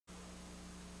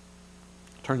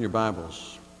turn your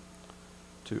Bibles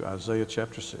to Isaiah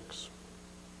chapter 6.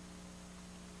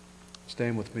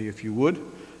 Stand with me if you would,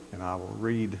 and I will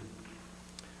read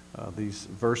these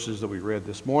verses that we read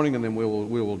this morning, and then we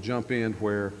will jump in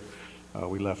where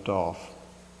we left off.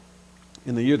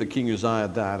 In the year that King Uzziah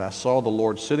died, I saw the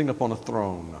Lord sitting upon a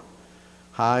throne,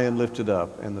 high and lifted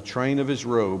up, and the train of his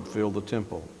robe filled the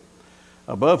temple.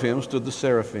 Above him stood the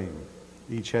seraphim.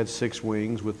 Each had 6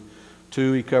 wings. With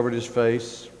 2 he covered his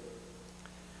face,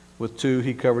 with 2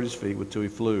 he covered his feet, with 2 he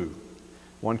flew.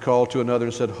 One called to another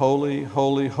and said, Holy,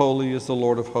 holy, holy is the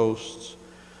Lord of hosts.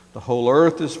 The whole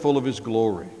earth is full of his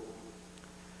glory.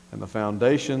 And the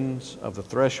foundations of the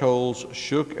thresholds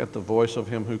shook at the voice of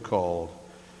him who called,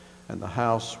 and the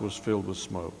house was filled with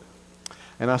smoke.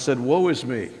 And I said, Woe is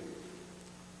me,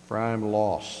 for I am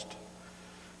lost.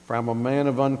 For I am a man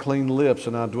of unclean lips,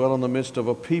 and I dwell in the midst of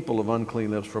a people of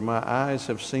unclean lips, for my eyes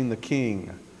have seen the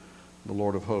King, the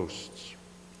Lord of hosts.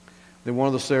 Then one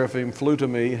of the seraphim flew to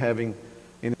me, having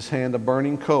in his hand a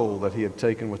burning coal that he had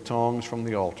taken with tongs from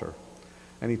the altar.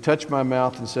 And he touched my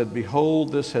mouth and said,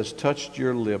 Behold, this has touched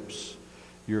your lips.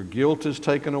 Your guilt is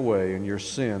taken away, and your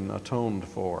sin atoned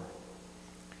for.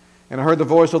 And I heard the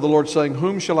voice of the Lord saying,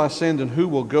 Whom shall I send, and who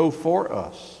will go for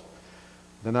us?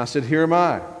 Then I said, Here am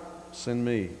I, send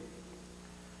me.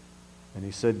 And he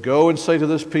said, Go and say to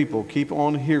this people, Keep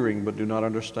on hearing, but do not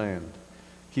understand.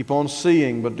 Keep on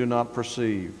seeing, but do not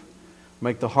perceive.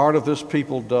 Make the heart of this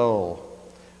people dull,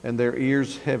 and their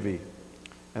ears heavy,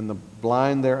 and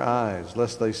blind their eyes,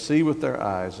 lest they see with their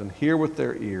eyes, and hear with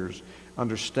their ears,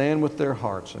 understand with their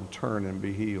hearts, and turn and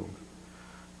be healed.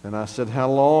 Then I said,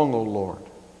 How long, O Lord?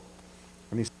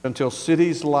 And he said, Until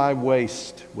cities lie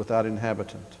waste without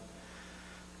inhabitant,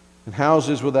 and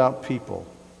houses without people,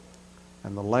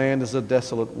 and the land is a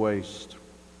desolate waste.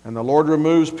 And the Lord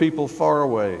removes people far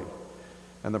away,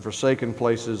 and the forsaken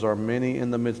places are many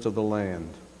in the midst of the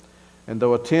land. And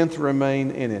though 1/10 remain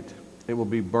in it, it will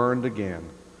be burned again,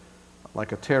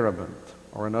 like a terebinth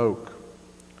or an oak,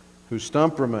 whose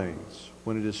stump remains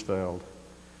when it is felled.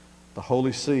 The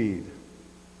holy seed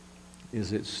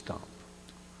is its stump.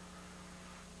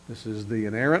 This is the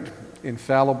inerrant,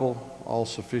 infallible,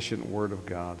 all-sufficient Word of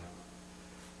God.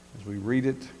 As we read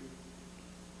it,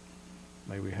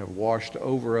 may we have washed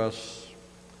over us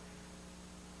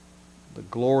the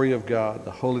glory of God,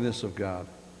 the holiness of God.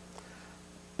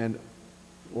 And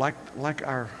like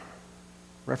our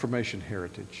Reformation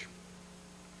heritage,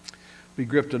 be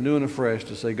gripped anew and afresh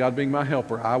to say, God being my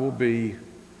helper, I will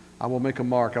make a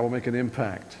mark, I will make an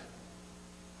impact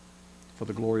for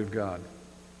the glory of God.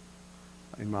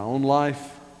 In my own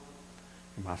life,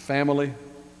 in my family,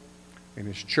 in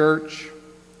His church,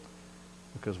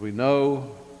 because we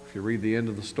know, if you read the end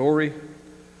of the story,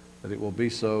 that it will be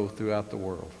so throughout the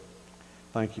world.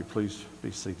 Thank you. Please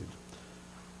be seated.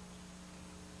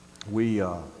 We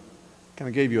kind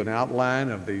of gave you an outline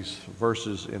of these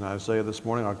verses in Isaiah this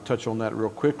morning. I'll touch on that real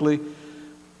quickly.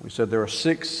 We said there are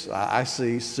 6, I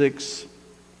see 6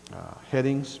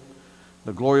 headings.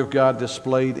 The glory of God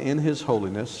displayed in His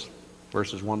holiness,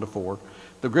 verses 1 to 4.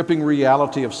 The gripping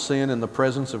reality of sin in the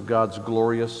presence of God's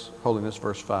glorious holiness,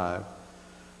 verse 5.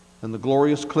 And the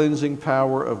glorious cleansing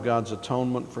power of God's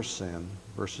atonement for sin,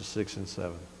 verses 6 and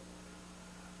 7.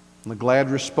 And the glad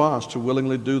response to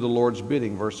willingly do the Lord's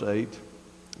bidding, verse 8.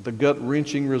 The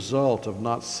gut-wrenching result of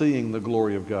not seeing the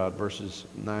glory of God, verses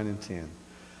 9 and 10. And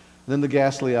then the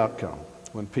ghastly outcome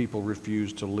when people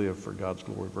refuse to live for God's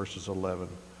glory, verses 11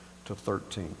 to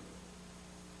 13.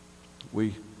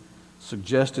 We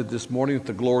suggested this morning that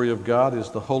the glory of God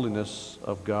is the holiness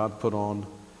of God put on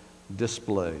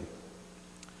display.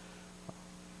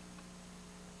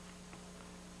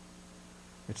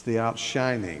 It's the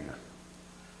outshining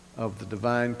of the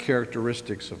divine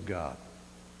characteristics of God.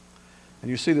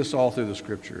 And you see this all through the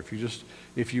Scripture.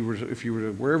 If you were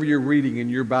to, wherever you're reading in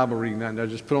your Bible reading now,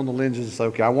 just put on the lenses and say,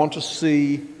 okay, I want to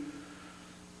see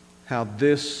how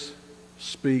this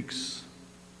speaks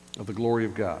of the glory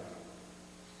of God.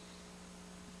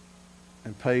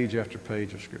 And page after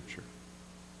page of Scripture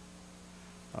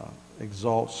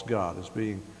exalts God as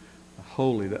being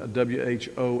holy,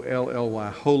 W-H-O-L-L-Y,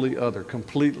 holy other,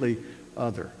 completely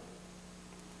other.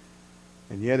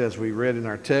 And yet, as we read in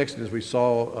our text, and as we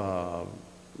saw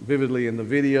vividly in the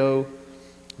video,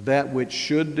 that which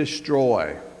should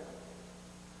destroy,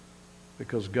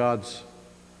 because God's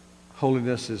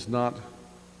holiness is not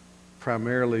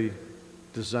primarily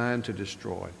designed to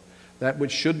destroy. That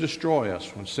which should destroy us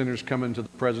when sinners come into the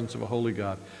presence of a holy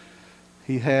God,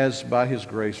 He has, by His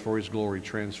grace, for His glory,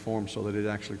 transformed so that it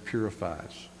actually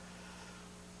purifies.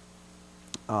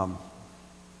 So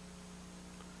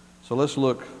let's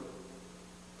look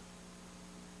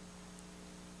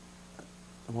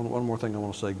one more thing I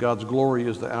want to say. God's glory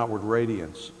is the outward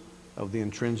radiance of the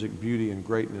intrinsic beauty and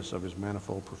greatness of his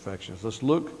manifold perfections. Let's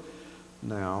look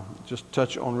now, just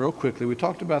touch on real quickly. We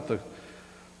talked about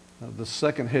the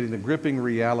second heading, the gripping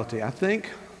reality. I think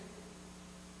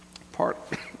part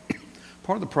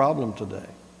of the problem today,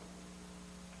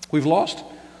 we've lost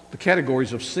the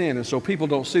categories of sin, and so people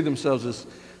don't see themselves as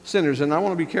sinners. And I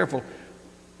want to be careful.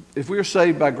 If we are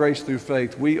saved by grace through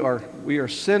faith, we are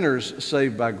sinners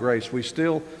saved by grace. We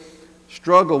still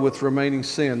struggle with remaining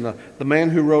sin. The man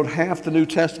who wrote half the New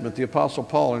Testament, the Apostle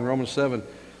Paul, in Romans 7,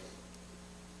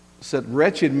 said,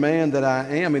 "Wretched man that I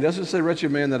am." He doesn't say,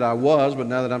 "Wretched man that I was," but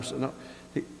now that I'm...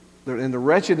 No, and the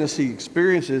wretchedness he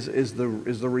experiences is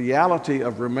the reality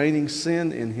of remaining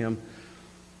sin in him.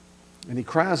 And he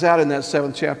cries out in that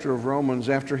 7th chapter of Romans,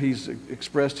 after he's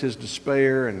expressed his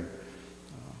despair and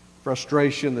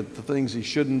frustration that the things he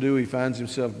shouldn't do, he finds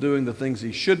himself doing. The things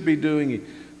he should be doing,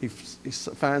 he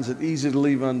finds it easy to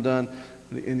leave undone.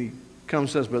 And he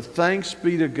comes and says, "But thanks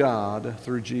be to God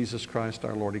through Jesus Christ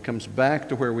our Lord." He comes back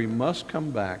to where we must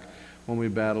come back when we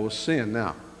battle with sin.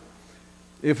 Now,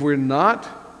 if we're not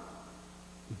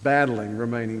battling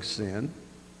remaining sin,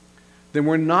 then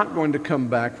we're not going to come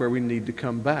back where we need to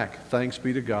come back. Thanks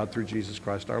be to God through Jesus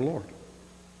Christ our Lord.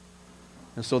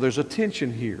 And so there's a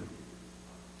tension here.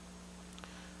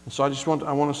 And so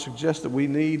I want to suggest that we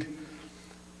need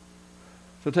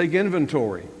to take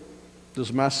inventory.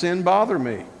 Does my sin bother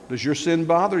me? Does your sin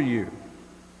bother you?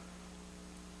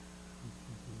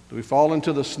 Do we fall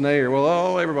into the snare?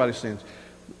 Well, everybody sins.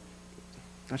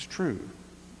 That's true.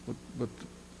 But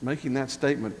making that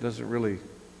statement doesn't really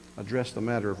address the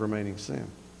matter of remaining sin.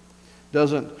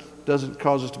 Doesn't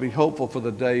cause us to be hopeful for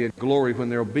the day of glory when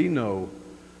there will be no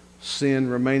sin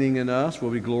remaining in us.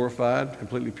 We'll be glorified,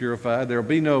 completely purified. There will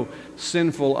be no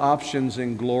sinful options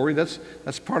in glory. That's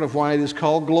part of why it is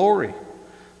called glory,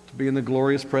 to be in the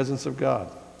glorious presence of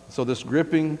God. So this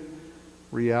gripping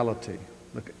reality.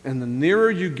 Look, and the nearer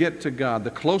you get to God,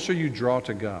 the closer you draw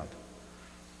to God,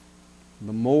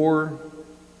 the more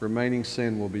remaining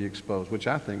sin will be exposed, which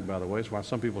I think, by the way, is why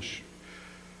some people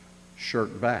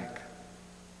shirk back.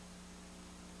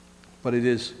 But it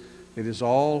is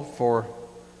all for,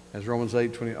 as Romans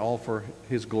 8:20, all for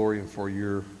his glory and for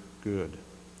your good.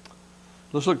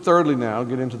 Let's look thirdly now,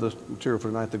 get into the material for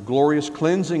tonight, the glorious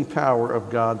cleansing power of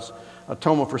God's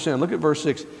atonement for sin. Look at verse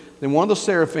 6. "Then one of the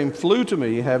seraphim flew to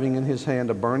me, having in his hand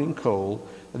a burning coal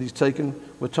that he's taken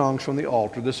with tongs from the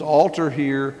altar." This altar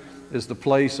here is the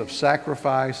place of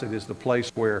sacrifice. It is the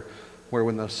place where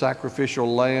when the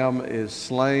sacrificial lamb is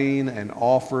slain and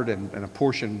offered and a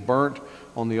portion burnt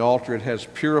on the altar, it has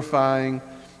purifying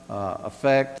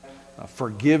effect, a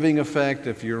forgiving effect.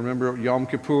 If you remember Yom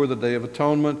Kippur, the Day of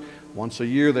Atonement, once a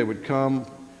year they would come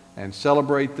and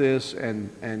celebrate this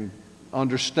and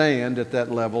understand at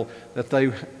that level that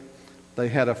they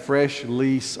had a fresh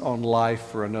lease on life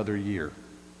for another year.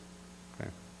 Okay.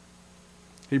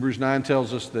 Hebrews 9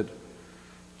 tells us that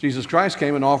Jesus Christ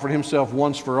came and offered himself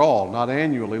once for all, not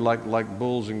annually like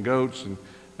bulls and goats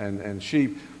and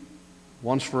sheep,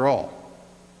 once for all.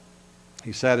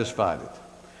 He satisfied it.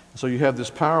 So you have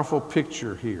this powerful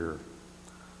picture here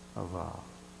of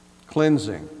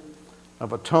cleansing,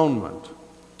 of atonement.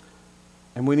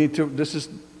 And we need to, this is,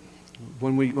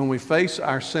 when we face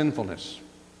our sinfulness,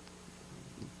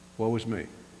 woe is me.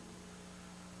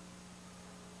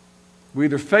 We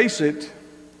either face it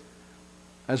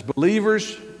as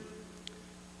believers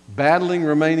battling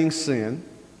remaining sin,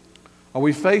 or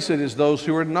we face it as those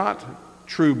who are not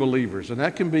true believers. And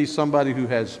that can be somebody who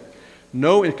has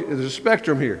there's a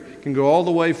spectrum here. It can go all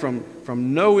the way from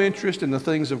no interest in the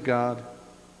things of God,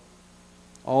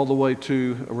 all the way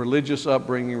to a religious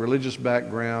upbringing, religious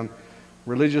background,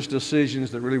 religious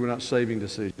decisions that really were not saving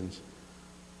decisions.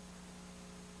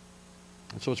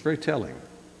 And so it's very telling.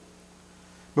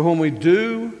 But when we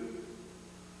do,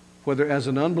 whether as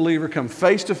an unbeliever, come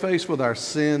face to face with our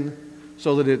sin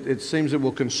so that it seems it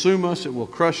will consume us, it will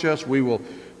crush us, we went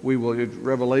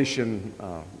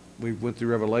through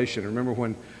Revelation. Remember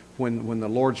when the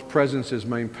Lord's presence is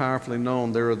made powerfully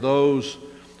known, there are those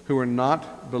who are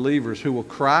not believers who will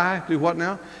cry. Do what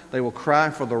now? They will cry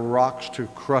for the rocks to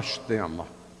crush them.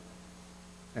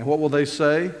 And what will they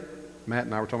say? Matt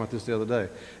and I were talking about this the other day.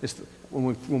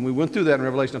 When we went through that in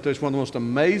Revelation, I'll tell you, it's one of the most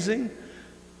amazing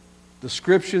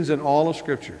descriptions in all of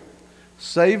Scripture.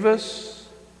 Save us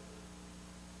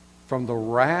from the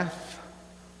wrath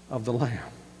of the Lamb.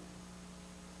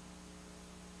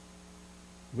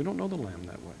 We don't know the Lamb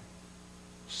that way.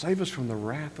 Save us from the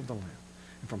wrath of the Lamb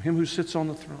and from him who sits on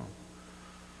the throne.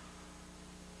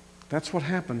 That's what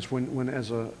happens when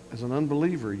as an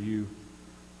unbeliever, you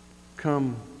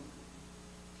come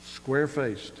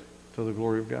square-faced to the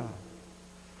glory of God.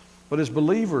 But as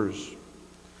believers,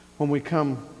 when we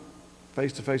come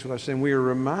face to face with our sin, we are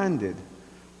reminded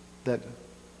that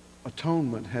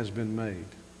atonement has been made.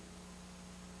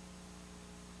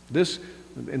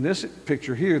 In this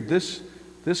picture here, this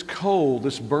coal,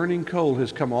 this burning coal,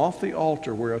 has come off the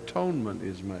altar where atonement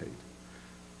is made.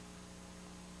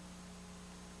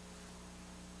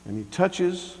 And he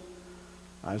touches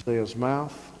Isaiah's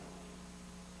mouth.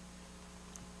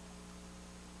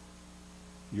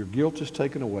 Your guilt is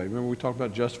taken away. Remember we talked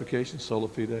about justification, sola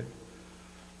fide?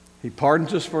 He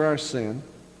pardons us for our sin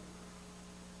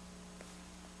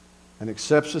and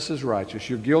accepts us as righteous.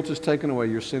 Your guilt is taken away.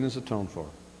 Your sin is atoned for.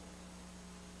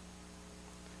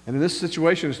 And in this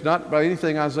situation, it's not by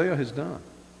anything Isaiah has done.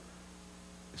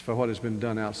 It's by what has been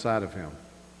done outside of him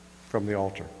from the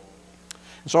altar.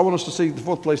 And so I want us to see, the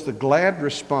fourth place, the glad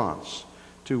response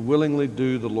to willingly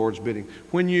do the Lord's bidding.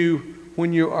 When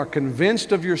you are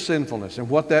convinced of your sinfulness and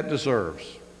what that deserves,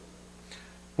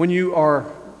 when you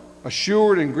are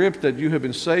assured and gripped that you have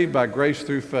been saved by grace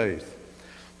through faith,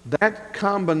 that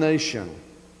combination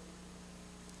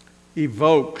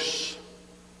evokes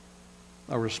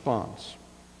a response.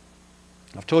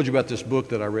 I've told you about this book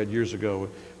that I read years ago.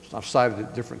 I've cited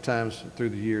it different times through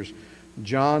the years.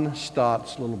 John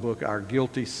Stott's little book, Our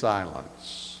Guilty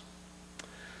Silence.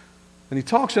 And he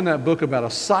talks in that book about a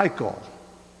cycle,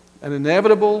 an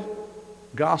inevitable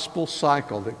gospel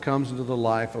cycle that comes into the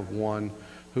life of one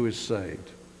who is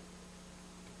saved.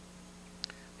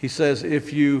 He says,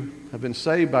 if you have been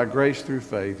saved by grace through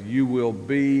faith, you will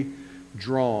be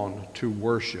drawn to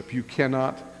worship. You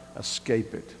cannot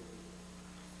escape it.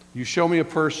 You show me a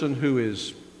person who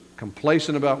is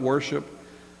complacent about worship,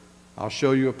 I'll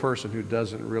show you a person who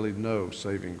doesn't really know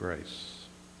saving grace.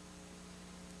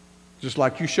 Just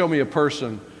like you show me a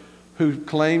person who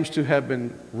claims to have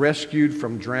been rescued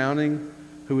from drowning,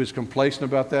 who is complacent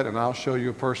about that, and I'll show you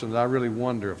a person that I really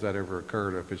wonder if that ever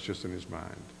occurred or if it's just in his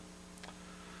mind.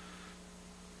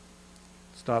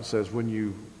 Stott says, when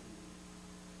you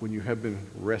have been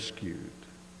rescued,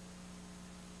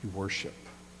 you worship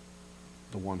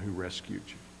the one who rescued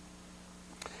you.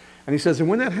 And he says, and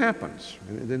when that happens,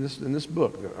 in this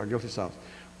book, Our Guilty Silence,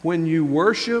 when you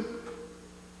worship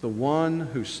the one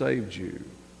who saved you,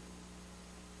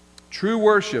 true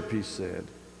worship, he said,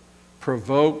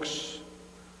 provokes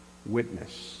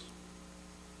witness.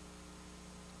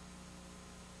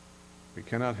 We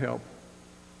cannot help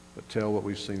but tell what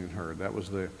we've seen and heard. That was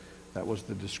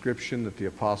the description that the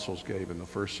apostles gave in the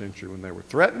first century when they were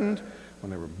threatened,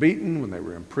 when they were beaten, when they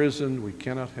were imprisoned. We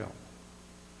cannot help.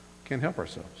 Can't help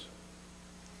ourselves.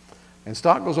 And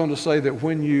Stott goes on to say that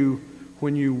when you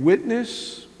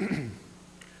witness,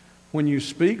 when you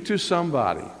speak to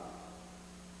somebody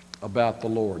about the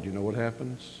Lord, you know what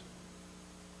happens?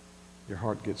 Your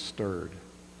heart gets stirred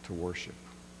to worship.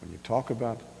 When you talk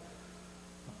about,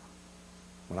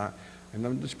 and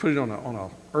then just put it on a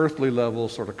earthly level,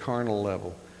 sort of carnal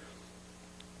level.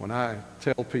 When I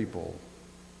tell people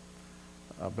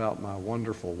about my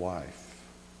wonderful wife,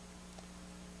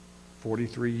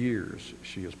 43 years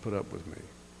she has put up with me,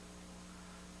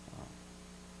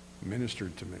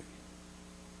 ministered to me,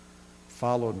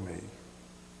 followed me,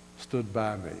 stood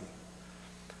by me.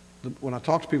 When I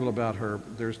talk to people about her,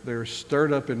 there's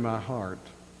stirred up in my heart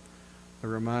a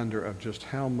reminder of just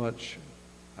how much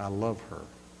I love her.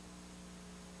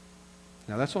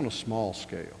 Now that's on a small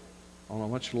scale. On a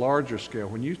much larger scale,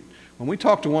 when we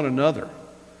talk to one another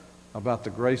about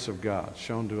the grace of God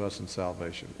shown to us in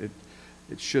salvation,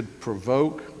 it should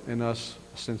provoke in us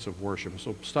a sense of worship.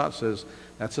 So Stott says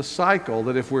that's a cycle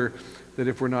that if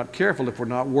we're not careful, if we're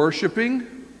not worshiping,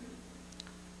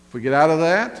 if we get out of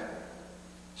that,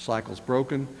 cycle's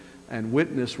broken, and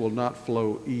witness will not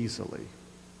flow easily.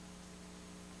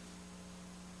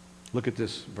 Look at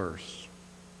this verse.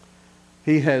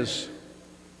 He has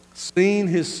seen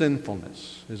his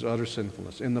sinfulness, his utter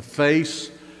sinfulness, in the face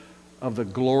of the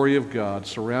glory of God,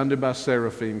 surrounded by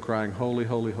seraphim crying, holy,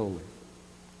 holy, holy.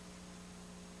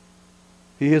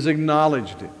 He has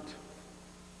acknowledged it.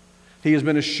 He has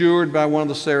been assured by one of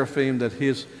the seraphim that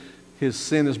his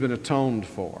sin has been atoned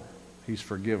for. He's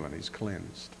forgiven. He's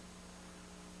cleansed.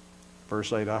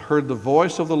 Verse 8, I heard the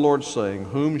voice of the Lord saying,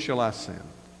 whom shall I send?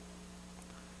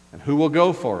 And who will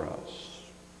go for us?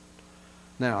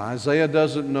 Now, Isaiah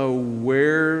doesn't know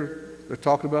where they're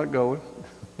talking about going.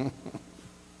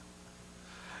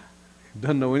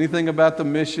 Doesn't know anything about the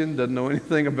mission, doesn't know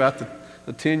anything about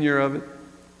the tenure of it.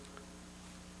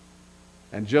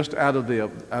 And just out of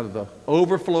the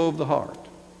overflow of the heart,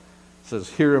 says,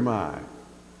 here am I,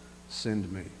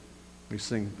 send me. We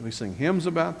sing hymns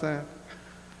about that.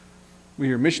 We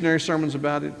hear missionary sermons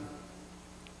about it.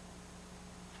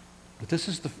 But this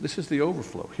is the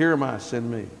overflow. Here am I,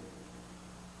 send me.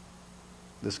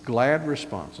 This glad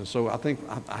response. And so I think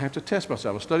I have to test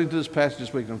myself. I was studying through this passage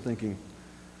this week and I'm thinking,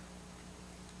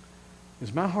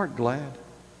 is my heart glad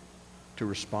to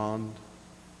respond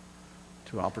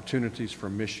to opportunities for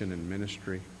mission and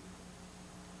ministry?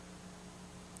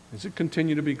 Does it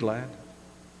continue to be glad?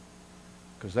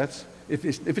 Because that's, if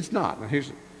it's not, now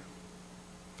if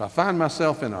I find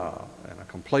myself in a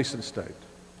complacent state,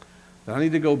 then I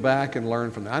need to go back and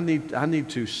learn from that. I need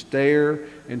to stare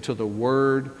into the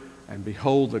Word and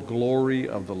behold the glory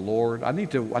of the Lord. I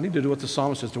need to do what the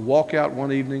psalmist says, to walk out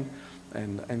one evening,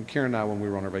 and Karen and I, when we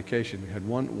were on our vacation, we had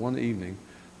one evening,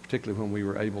 particularly when we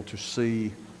were able to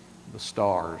see the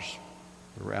stars.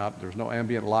 We were out, there was no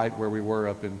ambient light where we were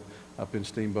up in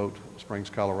Steamboat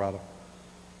Springs, Colorado.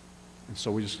 And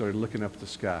so we just started looking up at the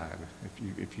sky.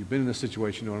 And if you've been in this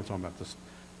situation, you know what I'm talking about.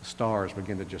 The stars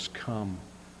begin to just come.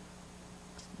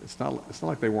 It's not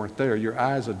like they weren't there. Your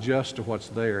eyes adjust to what's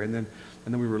there. And then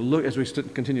we were as we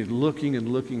continued looking and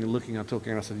looking and looking, I told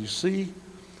Karen, I said, you see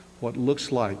what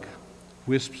looks like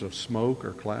wisps of smoke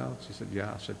or clouds? She said,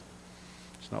 yeah. I said,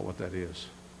 it's not what that is.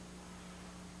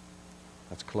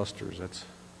 That's clusters. That's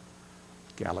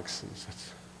galaxies.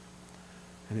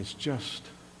 And it's just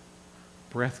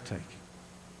breathtaking.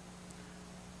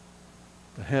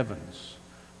 The heavens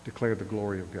declare the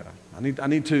glory of God. I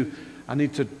need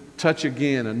to touch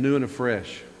again, anew and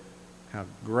afresh, how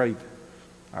great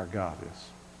our God is.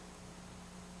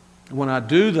 And when I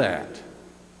do that,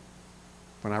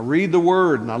 when I read the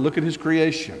Word and I look at His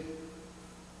creation,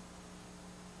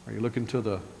 or you look into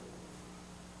the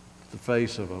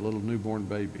face of a little newborn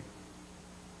baby,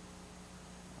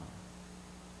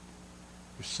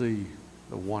 you see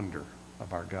the wonder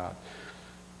of our God.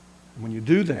 And when you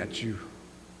do that, you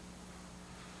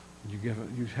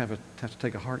have to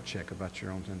take a heart check about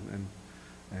your own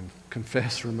and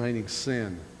confess remaining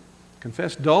sin.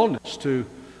 Confess dullness to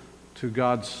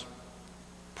God's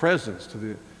presence,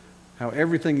 to how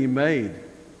everything He made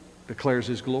declares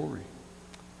His glory.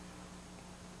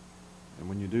 And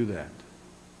when you do that,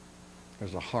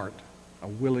 there's a heart, a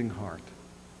willing heart,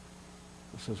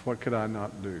 that says, what could I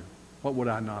not do? What would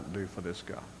I not do for this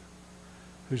God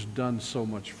who's done so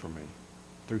much for me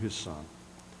through His Son?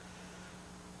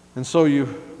 And so you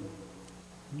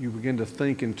begin to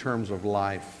think in terms of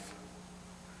life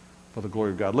for the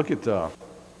glory of God. Look at 1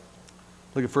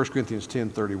 Corinthians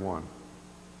 10:31.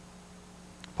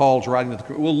 Paul's writing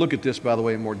to we'll look at this, by the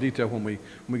way, in more detail when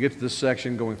we get to this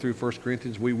section going through 1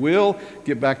 Corinthians. We will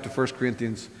get back to 1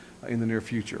 Corinthians in the near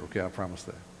future. Okay, I promise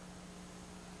that.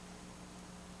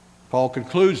 Paul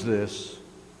concludes this.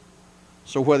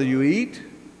 So whether you eat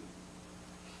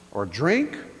or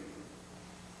drink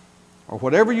or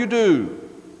whatever you do,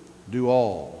 do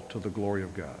all to the glory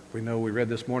of God. We read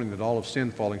this morning that all have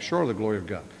sinned, falling short of the glory of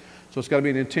God. So it's got to be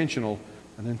an intentional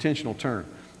turn.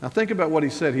 Now think about what he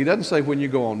said. He doesn't say when you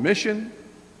go on mission,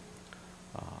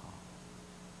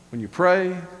 when you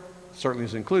pray, certainly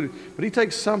is included, but he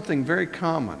takes something very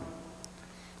common.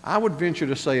 I would venture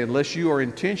to say unless you are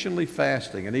intentionally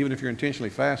fasting, and even if you're intentionally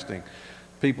fasting,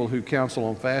 people who counsel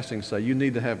on fasting say you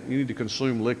need to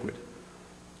consume liquid.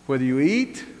 Whether you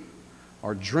eat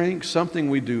or drink, something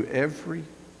we do every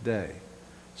day,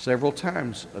 several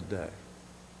times a day,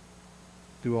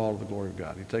 do all of the glory of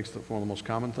God. He takes one of the most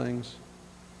common things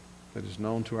that is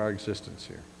known to our existence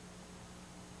here.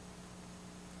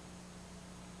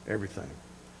 Everything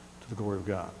to the glory of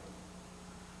God.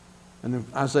 And then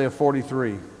Isaiah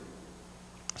 43,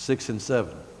 6 and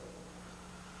 7.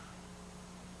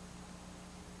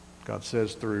 God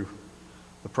says through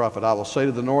the prophet, I will say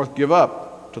to the north, give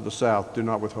up, to the south, do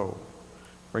not withhold.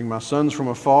 Bring my sons from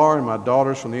afar and my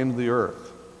daughters from the end of the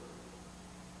earth.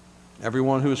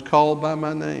 Everyone who is called by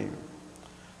my name,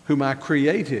 whom I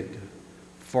created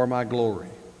for my glory.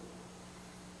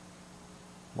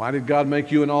 Why did God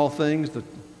make you in all things? The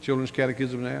Children's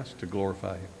Catechism asks, to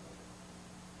glorify Him.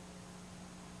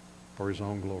 For His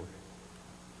own glory.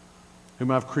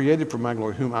 Whom I've created for my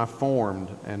glory, whom I formed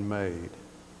and made.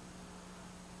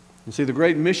 You see, the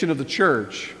great mission of the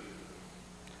church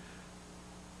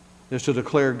is to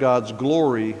declare God's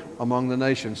glory among the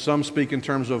nations. Some speak in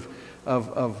terms of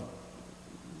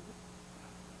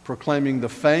proclaiming the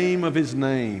fame of His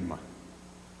name.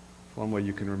 One way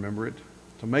you can remember it.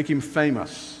 To make Him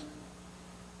famous.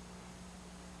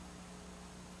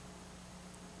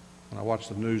 When I watch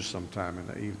the news sometime in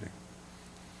the evening,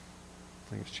 I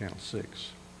think it's Channel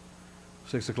 6,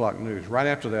 6 o'clock news. Right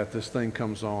after that, this thing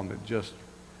comes on that just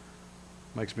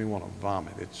Makes me want to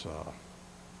vomit. It's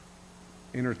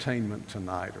Entertainment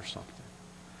Tonight or something.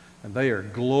 And they are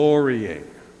glorying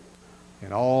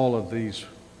in all of these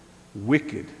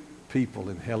wicked people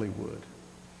in Hollywood.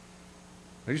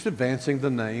 They're just advancing the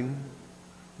name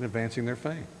and advancing their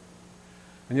fame.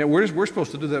 And yet we're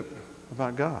supposed to do that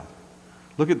about God.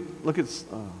 Look at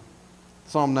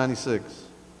Psalm 96,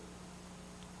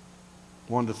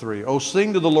 1-3. Oh,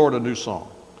 sing to the Lord a new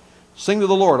song. Sing to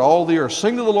the Lord, all the earth.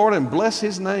 Sing to the Lord and bless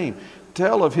His name.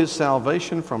 Tell of His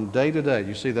salvation from day to day.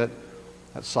 You see that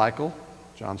cycle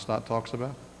John Stott talks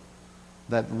about?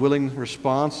 That willing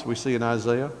response we see in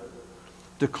Isaiah.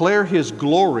 Declare His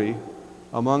glory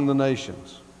among the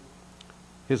nations,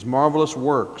 His marvelous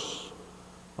works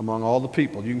among all the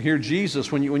people. You can hear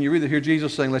Jesus, when you read it, hear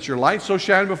Jesus saying, let your light so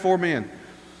shine before men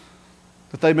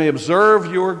that they may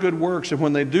observe your good works, and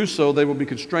when they do so, they will be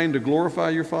constrained to glorify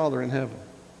your Father in heaven.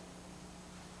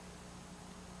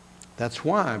 That's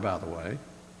why, by the way,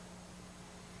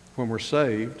 when we're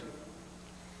saved,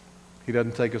 He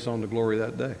doesn't take us on to glory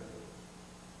that day.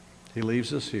 He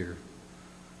leaves us here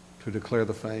to declare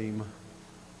the fame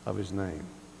of His name.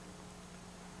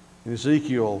 In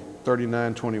Ezekiel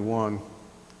 39:21,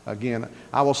 again,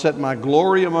 I will set my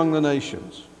glory among the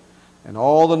nations, and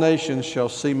all the nations shall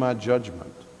see my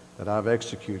judgment that I've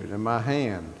executed, and my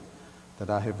hand that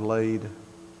I have laid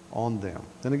on them.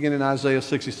 Then again in Isaiah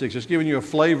 66, just giving you a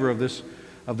flavor of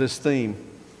this theme.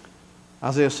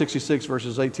 Isaiah 66,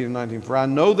 verses 18 and 19. For I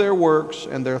know their works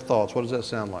and their thoughts. What does that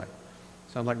sound like?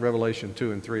 Sounds like Revelation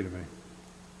 2 and 3 to me.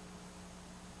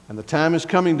 And the time is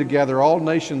coming to gather all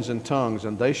nations and tongues,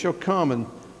 and they shall come and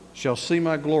shall see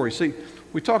my glory. See,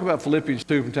 we talk about Philippians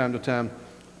 2 from time to time.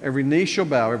 Every knee shall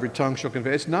bow, every tongue shall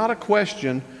confess. It's not a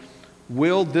question,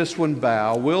 will this one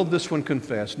bow, will this one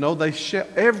confess? No, they shall,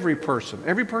 every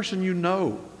person you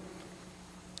know,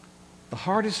 the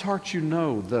hardest heart you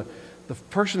know, the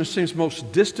person who seems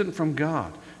most distant from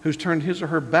God, who's turned his or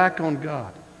her back on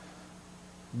God,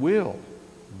 will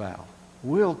bow,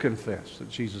 will confess that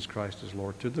Jesus Christ is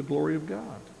Lord to the glory of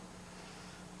God.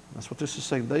 That's what this is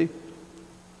saying.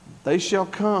 They shall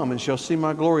come and shall see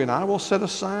my glory, and I will set a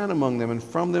sign among them, and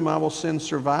from them I will send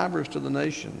survivors to the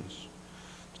nations,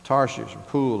 to Tarshish and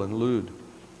Pool and Lud,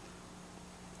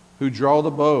 who draw the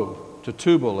bow, to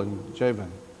Tubal and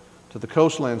Javan, to the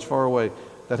coastlands far away,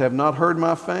 that have not heard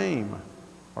my fame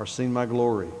or seen my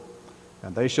glory.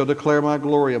 And they shall declare my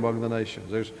glory among the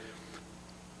nations.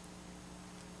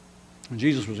 When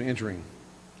Jesus was entering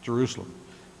Jerusalem,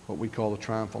 what we call the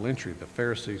triumphal entry, the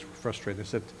Pharisees were frustrated. They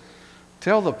said,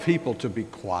 tell the people to be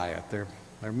quiet. They're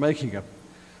making a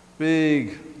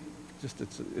big,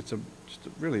 it's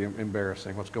really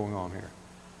embarrassing what's going on here.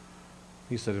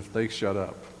 He said, if they shut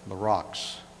up, the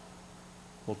rocks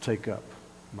will take up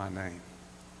my name.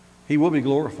 He will be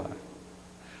glorified.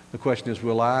 The question is,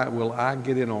 will I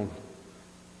get in on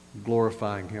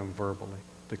glorifying Him verbally,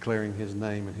 declaring His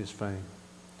name and His fame?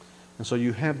 And so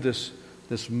you have this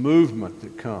movement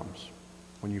that comes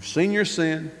when you've seen your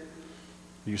sin,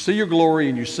 you see your glory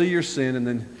and you see your sin,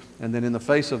 and then in the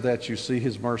face of that you see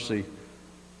His mercy,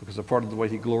 because a part of the way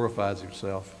He glorifies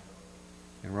Himself.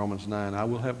 In Romans 9, I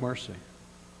will have mercy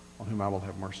on whom I will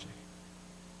have mercy.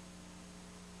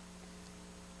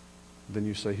 Then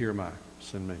you say, here am I,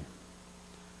 send me.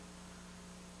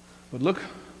 But look,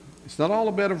 it's not all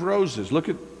a bed of roses. Look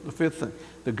at the fifth thing.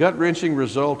 The gut-wrenching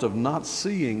result of not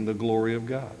seeing the glory of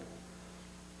God.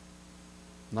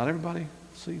 Not everybody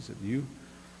sees it.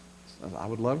 I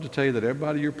would love to tell you that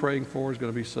everybody you're praying for is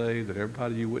going to be saved, that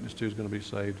everybody you witness to is going to be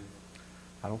saved.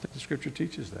 I don't think the Scripture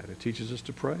teaches that. It teaches us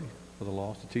to pray for the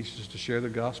lost. It teaches us to share the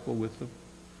gospel with them.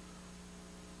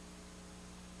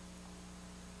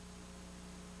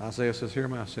 Isaiah says, here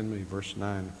am I, send me, verse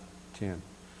 9, 10.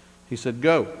 He said,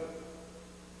 go.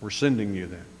 We're sending you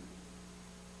then.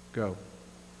 Go.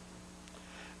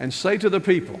 And say to the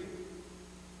people,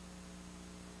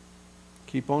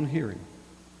 keep on hearing,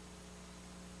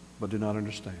 but do not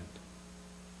understand.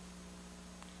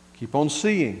 Keep on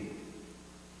seeing,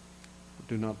 but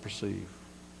do not perceive.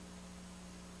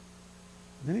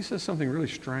 And then he says something really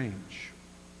strange,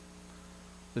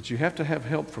 that you have to have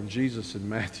help from Jesus in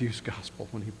Matthew's gospel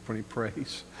when he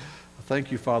prays. I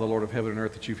thank you, Father, Lord of heaven and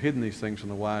earth, that you've hidden these things from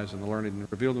the wise and the learned and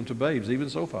revealed them to babes. Even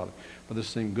so, Father, for this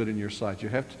seemed good in your sight. You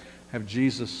have to have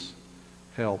Jesus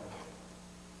help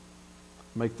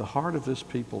make the heart of this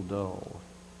people dull,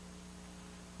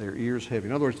 their ears heavy.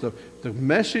 In other words, the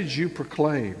message you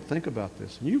proclaim, think about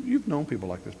this. And you've known people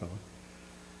like this, by the way.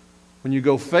 When you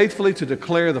go faithfully to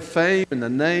declare the fame and the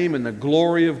name and the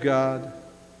glory of God,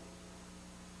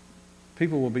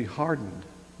 people will be hardened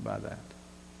by that.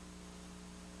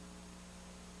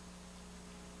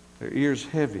 their ears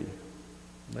heavy.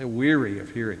 They're weary of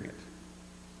hearing it.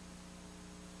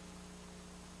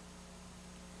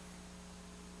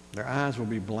 Their eyes will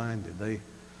be blinded. They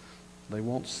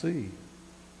won't see.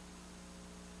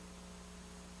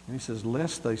 And he says,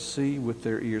 lest they see with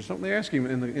their ears. Don't they ask him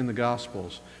in the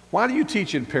Gospels, why do you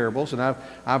teach in parables? And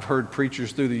I've heard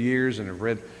preachers through the years and have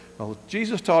read, well,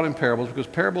 Jesus taught in parables because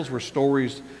parables were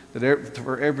stories that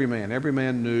for every man. Every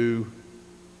man knew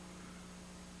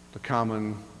the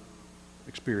common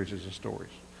experiences and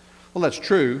stories. Well, that's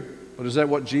true, but is that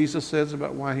what Jesus says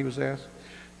about why he was asked?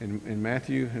 In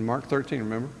Matthew and Mark 13,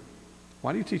 remember?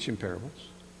 Why do you teach in parables?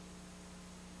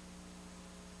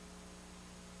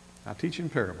 I teach in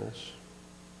parables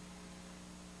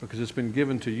because it's been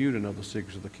given to you to know the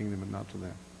secrets of the kingdom and not to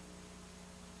them.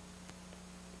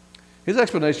 His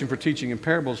explanation for teaching in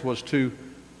parables was to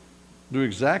do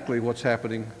exactly what's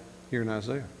happening here in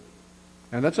Isaiah.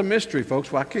 And that's a mystery,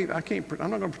 folks. Well, I'm not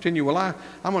going to pretend you, I'm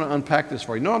going to unpack this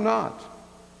for you. No, I'm not.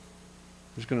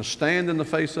 I'm just going to stand in the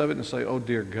face of it and say, oh,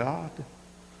 dear God,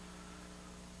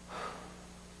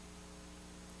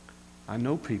 I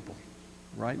know people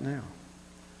right now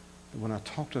that when I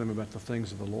talk to them about the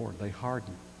things of the Lord, they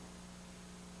harden.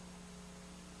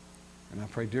 And I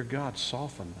pray, dear God,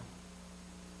 soften them.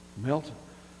 Melt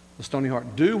the stony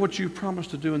heart. Do what you promised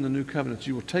to do in the new covenant.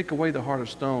 You will take away the heart of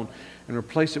stone and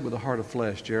replace it with a heart of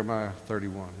flesh. Jeremiah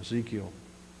 31, Ezekiel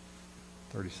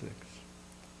 36.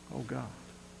 Oh, God.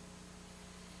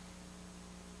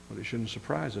 But it shouldn't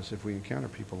surprise us if we encounter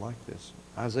people like this.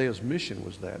 Isaiah's mission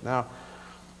was that. Now,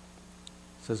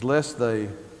 it says, lest they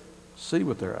see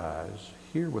with their eyes,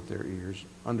 hear with their ears,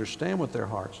 understand with their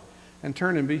hearts, and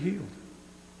turn and be healed.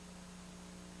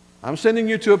 I'm sending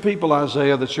you to a people,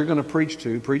 Isaiah, that you're going to preach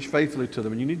faithfully to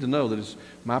them. And you need to know that it's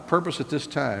my purpose at this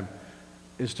time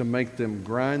is to make them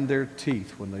grind their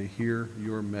teeth when they hear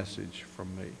your message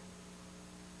from me.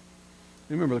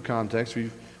 You remember the context.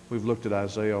 We've looked at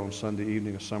Isaiah on Sunday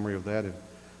evening, a summary of that. And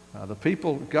the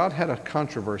people, God had a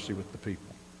controversy with the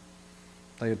people.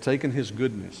 They had taken his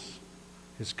goodness,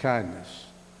 his kindness,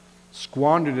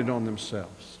 squandered it on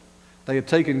themselves. They had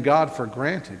taken God for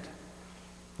granted.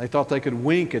 They thought they could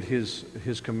wink at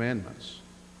his commandments,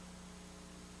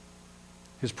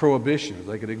 his prohibitions.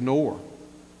 They could ignore.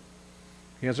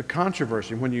 He has a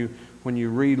controversy. When you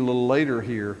read a little later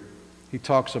here, he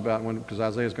talks about because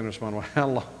Isaiah's going to respond, well, how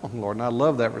long, Lord? And I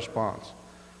love that response.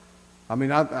 I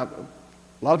mean, a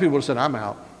lot of people would have said, I'm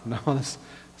out. No, that's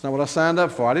not what I signed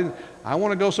up for. I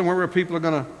want to go somewhere where people are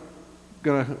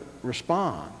going to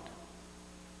respond.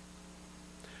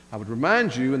 I would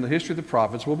remind you in the history of the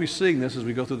prophets, we'll be seeing this as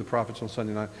we go through the prophets on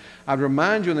Sunday night. I'd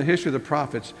remind you in the history of the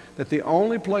prophets that the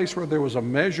only place where there was a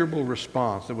measurable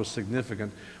response that was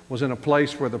significant was in a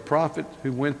place where the prophet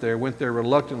who went there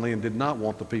reluctantly and did not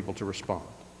want the people to respond.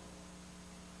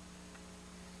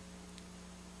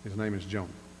 His name is Jonah.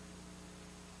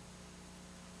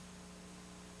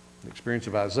 The experience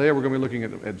of Isaiah, we're going to be looking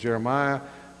at Jeremiah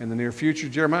in the near future.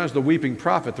 Jeremiah is the weeping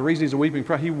prophet. The reason he's a weeping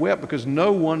prophet, he wept because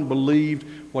no one believed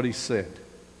what he said.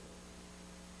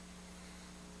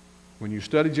 When you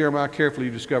study Jeremiah carefully,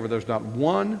 you discover there's not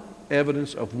one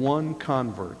evidence of one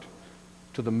convert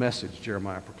to the message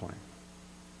Jeremiah proclaimed.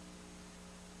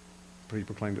 But he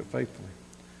proclaimed it faithfully.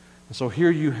 And so here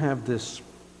you have this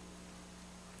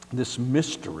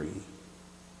mystery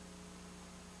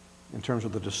in terms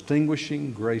of the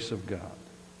distinguishing grace of God.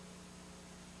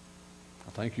 I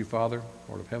thank you, Father,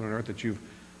 Lord of heaven and earth, that you've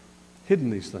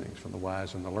hidden these things from the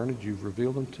wise and the learned. You've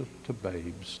revealed them to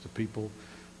babes, to people,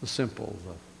 the simple,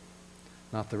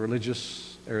 not the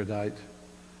religious, erudite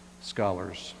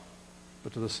scholars,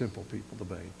 but to the simple people, the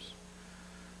babes.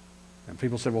 And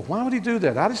people say, well, why would he do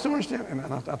that? I just don't understand. And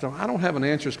I don't have an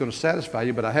answer that's going to satisfy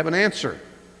you, but I have an answer.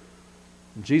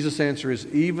 And Jesus' answer is,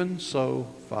 even so,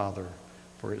 Father,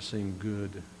 for it seemed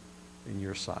good in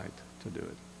your sight to do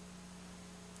it.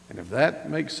 And if that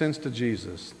makes sense to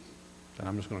Jesus, then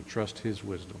I'm just going to trust his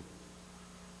wisdom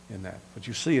in that. But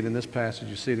you see it in this passage.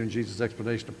 You see it in Jesus'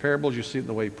 explanation of parables. You see it in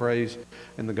the way he prays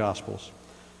in the Gospels.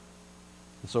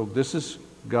 And so this is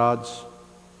God's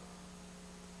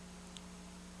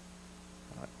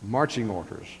marching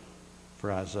orders for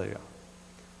Isaiah.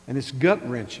 And it's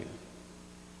gut-wrenching.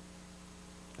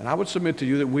 And I would submit to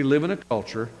you that we live in a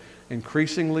culture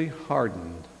increasingly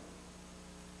hardened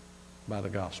by the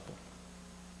gospel.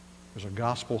 There's a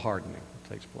gospel hardening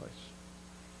that takes place.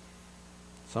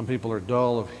 Some people are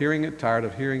dull of hearing it, tired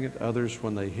of hearing it. Others,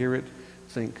 when they hear it,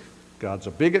 think God's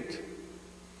a bigot.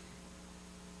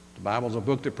 The Bible's a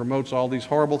book that promotes all these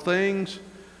horrible things. The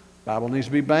Bible needs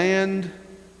to be banned.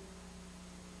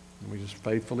 And we just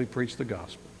faithfully preach the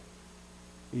gospel.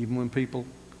 Even when people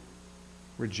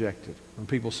rejected, when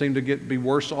people seem to be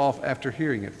worse off after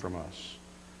hearing it from us,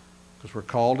 because we're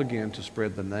called again to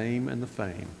spread the name and the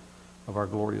fame of our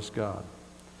glorious God.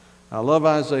 I love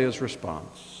Isaiah's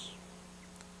response.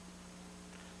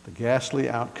 The ghastly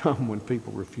outcome when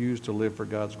people refuse to live for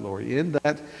God's glory. In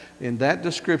that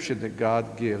description that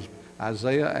God gives,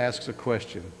 Isaiah asks a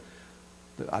question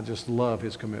that I just love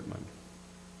his commitment.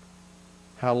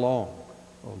 How long,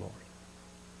 O Lord?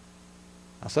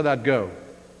 I said I'd go.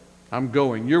 I'm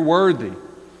going. You're worthy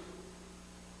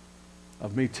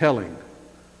of me telling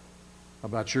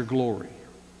about your glory.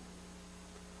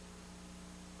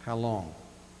 How long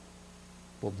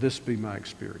will this be my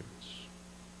experience?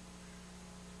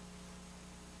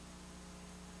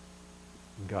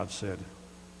 And God said,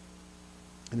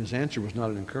 and his answer was not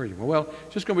an encouragement. Well,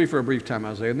 it's just going to be for a brief time,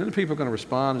 Isaiah. And then the people are going to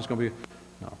respond. It's going to be,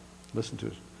 no, listen to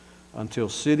it. Until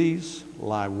cities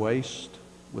lie waste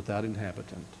without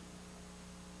inhabitant.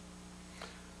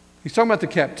 He's talking about the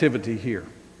captivity here.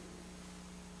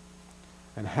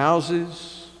 And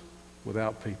houses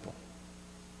without people.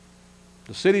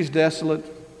 The city's desolate,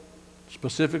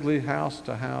 specifically house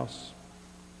to house,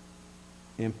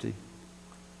 empty.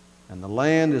 And the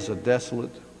land is a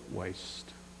desolate waste.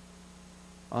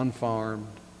 Unfarmed,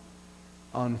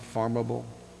 unfarmable.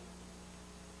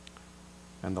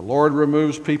 And the Lord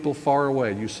removes people far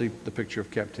away. You see the picture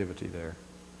of captivity there.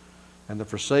 And the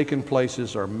forsaken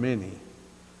places are many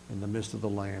in the midst of the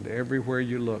land. Everywhere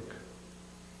you look,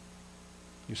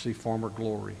 you see former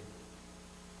glory.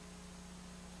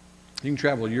 You can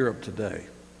travel Europe today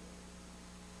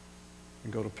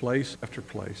and go to place after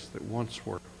place that once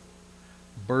were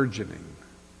burgeoning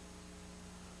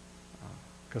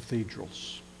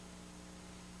cathedrals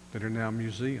that are now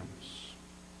museums.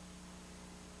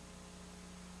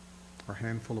 Or a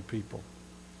handful of people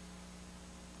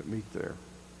that meet there.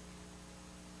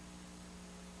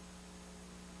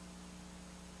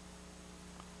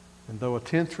 And though a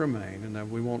tenth remain,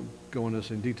 and we won't go into this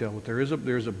in detail, but there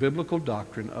is a biblical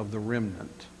doctrine of the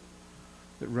remnant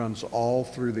that runs all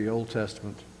through the Old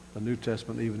Testament, the New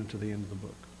Testament, even into the end of the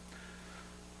book.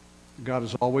 God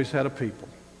has always had a people.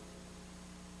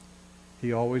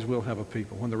 He always will have a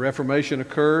people. When the Reformation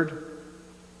occurred,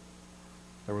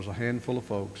 there was a handful of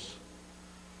folks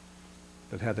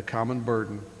that had the common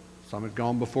burden. Some had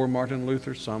gone before Martin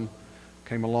Luther, some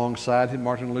came alongside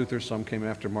Martin Luther, some came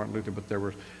after Martin Luther, but there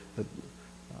were, I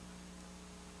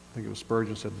think it was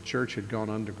Spurgeon said, the church had gone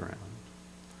underground.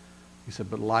 He said,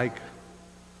 but like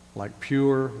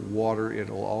pure water, it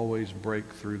will always break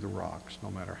through the rocks,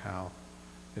 no matter how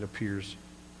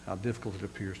difficult it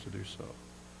appears to do so.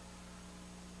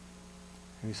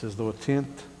 And he says, though a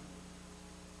tenth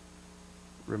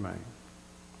remain,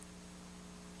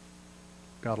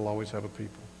 God will always have a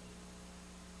people.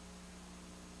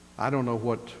 I don't know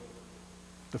what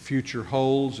the future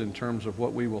holds in terms of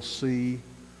what we will see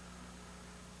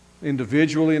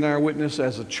individually in our witness,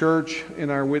 as a church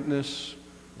in our witness.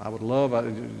 I would love,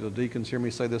 the deacons hear me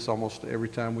say this almost every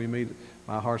time we meet,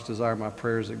 my heart's desire, my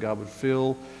prayer is that God would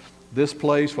fill this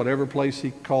place, whatever place He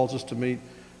calls us to meet,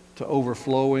 to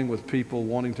overflowing with people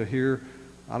wanting to hear.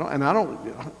 I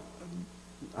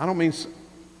don't mean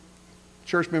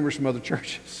church members from other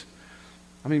churches.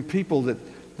 I mean people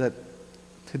that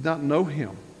did not know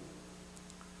Him,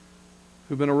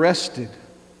 who've been arrested,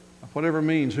 of whatever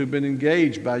means, who've been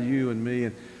engaged by you and me,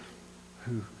 and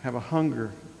who have a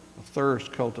hunger, a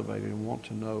thirst cultivated and want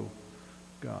to know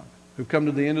God, who've come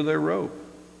to the end of their rope,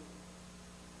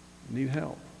 need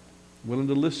help, willing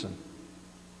to listen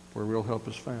where real help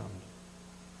is found.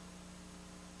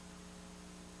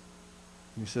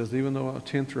 And He says, even though a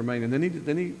tenth remain, and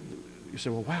then he you say,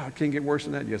 well, wow, it can't get worse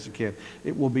than that. Yes, it can.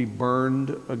 It will be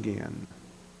burned again.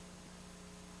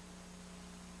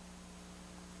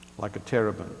 Like a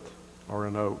terebinth or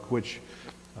an oak, which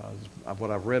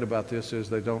what I've read about this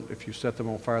is if you set them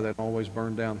on fire, they don't always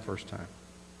burn down the first time.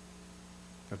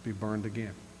 They have to be burned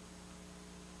again.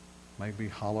 Maybe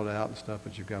hollowed out and stuff,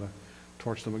 but you've got to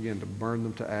torch them again to burn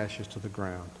them to ashes to the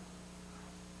ground.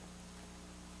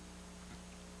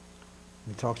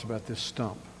 And he talks about this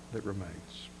stump that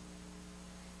remains.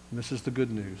 And this is the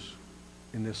good news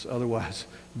in this otherwise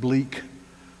bleak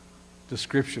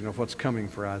description of what's coming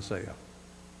for Isaiah.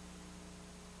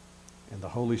 And the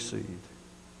holy seed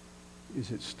is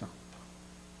its stump.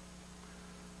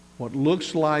 What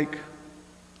looks like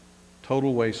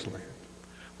total wasteland,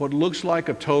 what looks like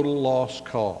a total lost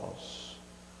cause,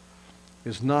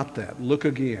 is not that. Look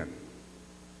again.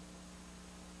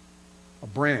 A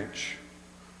branch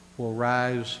will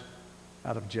rise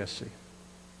out of Jesse.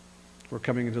 We're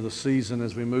coming into the season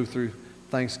as we move through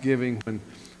Thanksgiving when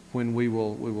when we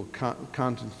will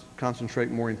concentrate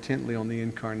more intently on the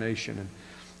incarnation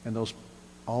and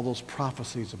all those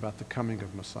prophecies about the coming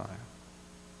of Messiah.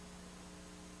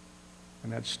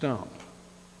 And that stump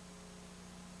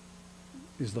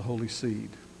is the holy seed.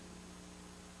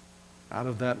 Out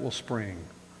of that will spring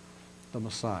the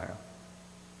Messiah.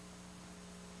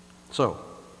 So,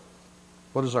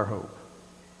 what is our hope?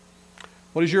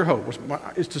 What is your hope?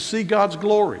 It's to see God's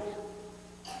glory.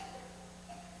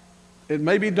 It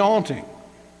may be daunting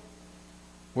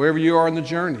wherever you are in the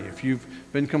journey. If you've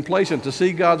been complacent, to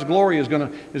see God's glory is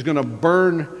going to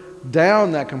burn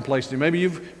down that complacency. Maybe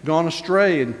you've gone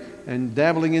astray and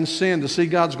dabbling in sin. To see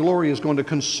God's glory is going to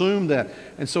consume that.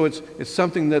 And so it's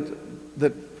something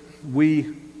that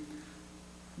we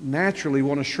naturally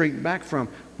want to shrink back from.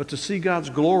 But to see God's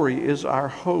glory is our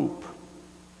hope.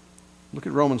 Look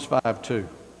at Romans 5:2.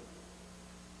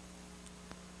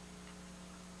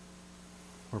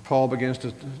 Where Paul begins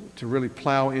to really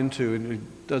plow into, and he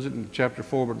does it in chapter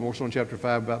 4, but more so in chapter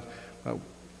 5, about that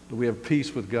we have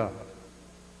peace with God.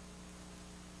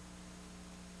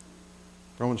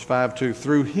 Romans 5:2,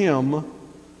 through him,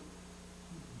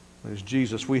 that is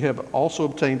Jesus, we have also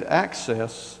obtained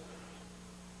access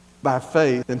by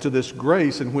faith into this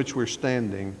grace in which we're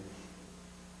standing.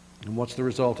 And what's the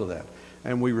result of that?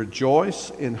 And we rejoice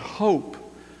in hope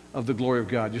of the glory of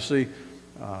God. You see,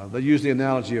 they use the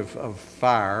analogy of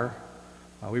fire.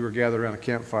 We were gathered around a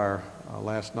campfire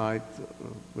last night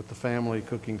with the family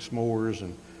cooking s'mores.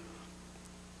 And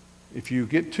if you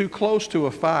get too close to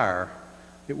a fire,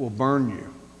 it will burn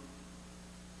you.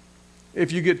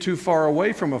 If you get too far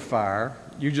away from a fire,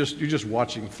 you're just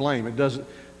watching flame. It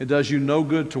does you no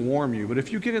good to warm you. But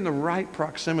if you get in the right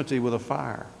proximity with a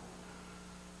fire,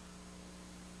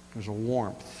 there's a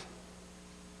warmth,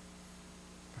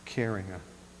 a caring,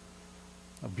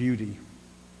 a beauty.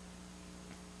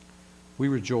 We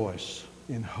rejoice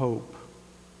in hope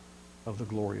of the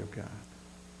glory of God.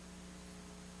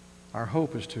 Our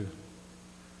hope is to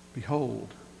behold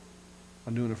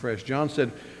anew and afresh. John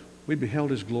said, we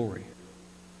beheld his glory.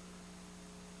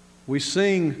 We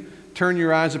sing, turn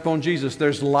your eyes upon Jesus.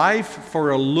 There's life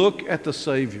for a look at the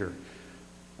Savior,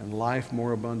 and life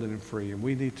more abundant and free. And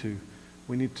we need to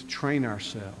train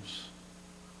ourselves.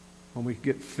 When we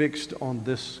get fixed on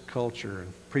this culture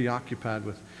and preoccupied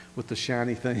with the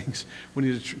shiny things, we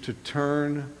need to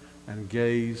turn and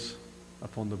gaze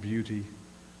upon the beauty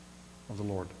of the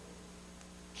Lord.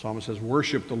 The psalmist says,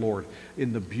 worship the Lord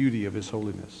in the beauty of his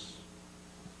holiness.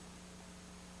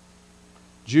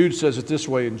 Jude says it this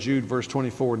way in Jude verse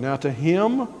 24, now to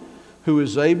him who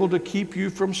is able to keep you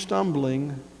from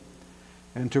stumbling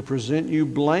and to present you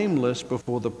blameless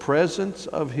before the presence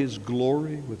of his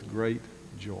glory with great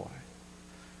joy.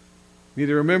 You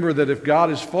need to remember that if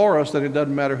God is for us, then it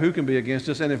doesn't matter who can be against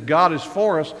us. And if God is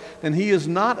for us, then he is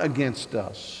not against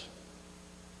us.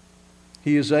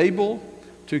 He is able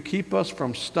to keep us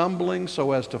from stumbling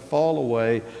so as to fall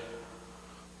away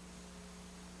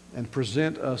and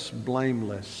present us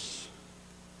blameless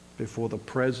before the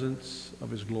presence of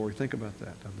his glory. Think about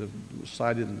that. It was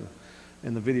cited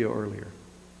in the video earlier.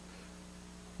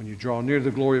 When you draw near to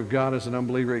the glory of God as an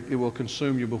unbeliever, it will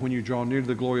consume you. But when you draw near to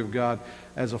the glory of God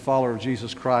as a follower of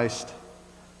Jesus Christ,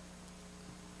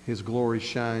 his glory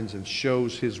shines and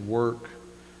shows his work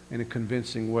in a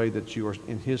convincing way that you are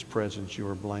in his presence, you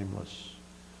are blameless.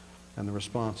 And the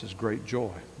response is great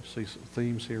joy. See some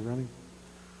themes here running?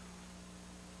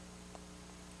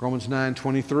 Romans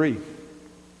 9:23.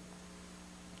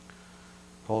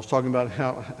 Paul's talking about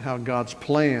how God's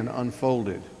plan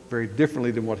unfolded very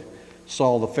differently than what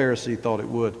Saul the Pharisee thought it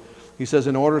would. He says,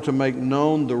 in order to make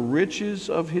known the riches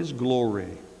of his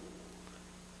glory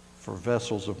for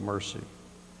vessels of mercy,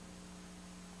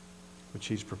 which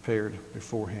he's prepared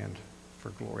beforehand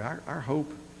for glory. Our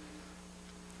hope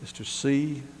is to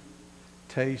see,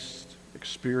 taste,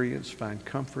 experience, find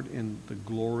comfort in the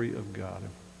glory of God.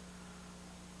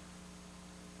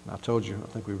 And I told you, I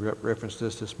think we referenced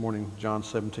this morning, John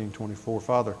 17:24.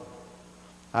 Father,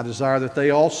 I desire that they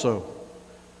also,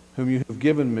 whom you have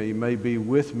given me, may be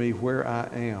with me where I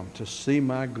am, to see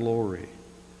my glory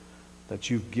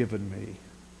that you've given me,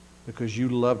 because you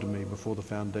loved me before the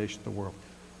foundation of the world.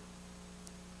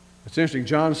 It's interesting.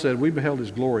 John said, we beheld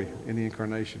his glory in the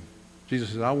incarnation. Jesus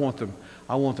said, I want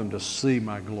them to see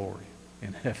my glory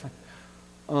in heaven,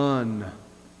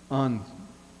 unhindered.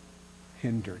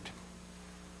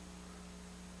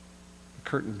 The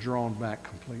curtain drawn back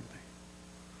completely.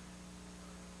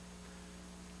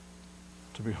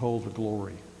 To behold the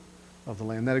glory of the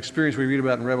Lamb. That experience we read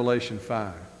about in Revelation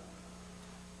 5.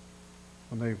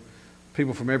 When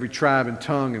people from every tribe and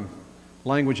tongue and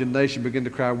language and nation begin to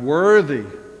cry, worthy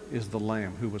is the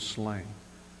Lamb who was slain.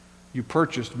 You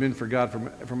purchased men for God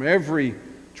from every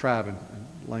tribe and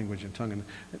language and tongue.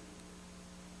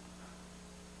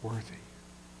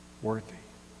 Worthy.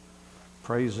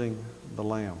 Praising the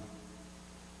Lamb.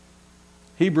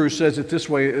 Hebrews says it this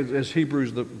way, as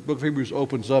the book of Hebrews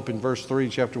opens up in verse 3,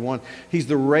 chapter 1. He's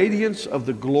the radiance of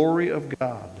the glory of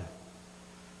God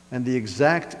and the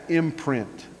exact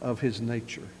imprint of His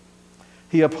nature.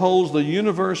 He upholds the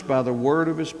universe by the word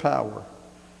of His power.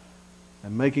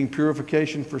 And making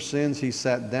purification for sins, He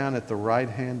sat down at the right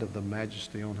hand of the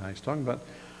Majesty on high. He's talking about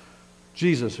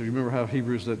Jesus. You remember how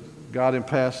Hebrews, that God in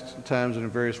past times and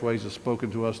in various ways has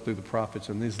spoken to us through the prophets.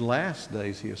 In these last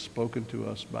days, He has spoken to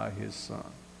us by His Son.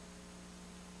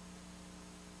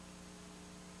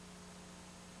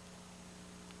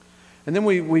 And then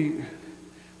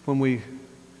when we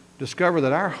discover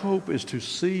that our hope is to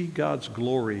see God's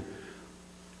glory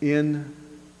in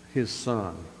His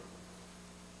Son,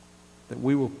 that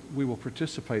we will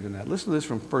participate in that. Listen to this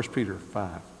from 1 Peter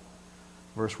 5,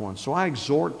 verse 1. So I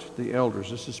exhort the elders.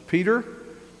 This is Peter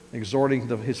exhorting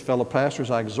his fellow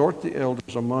pastors. I exhort the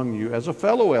elders among you as a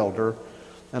fellow elder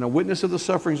and a witness of the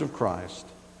sufferings of Christ,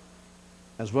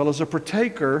 as well as a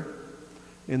partaker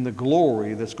in the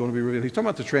glory that's going to be revealed. He's talking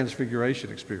about the transfiguration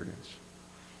experience.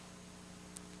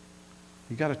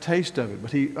 He got a taste of it,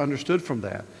 but he understood from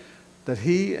that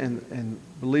he and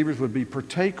believers would be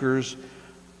partakers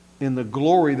in the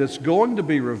glory that's going to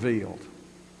be revealed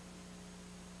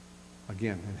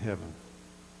again in heaven.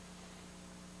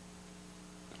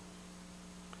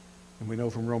 And we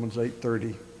know from Romans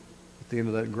 8:30, at the end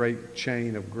of that great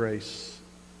chain of grace,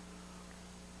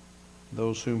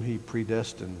 those whom He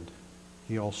predestined,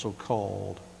 He also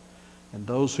called. And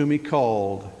those whom He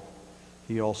called,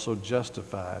 He also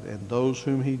justified. And those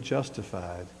whom He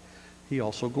justified, He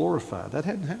also glorified. That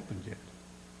hadn't happened yet.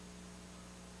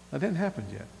 That hadn't happened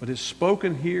yet. But it's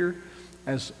spoken here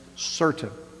as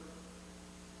certain.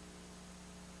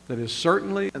 That is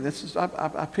certainly, and this is,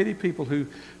 I pity people who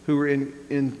are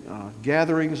in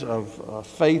gatherings of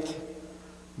faith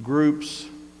groups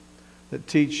that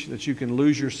teach that you can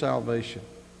lose your salvation.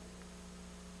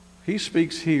 He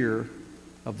speaks here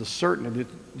of the certainty,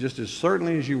 just as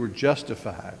certainly as you were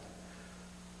justified,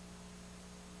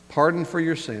 pardoned for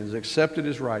your sins, accepted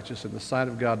as righteous in the sight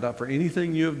of God, not for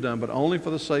anything you have done, but only for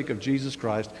the sake of Jesus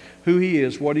Christ, who He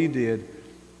is, what He did,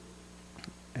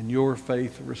 and your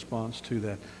faith responds to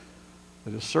that.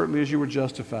 That as certainly as you were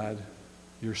justified,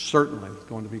 you're certainly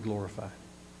going to be glorified.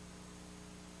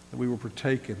 That we will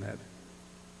partake in that.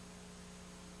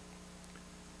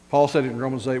 Paul said in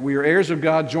Romans 8, we are heirs of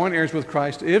God, joint heirs with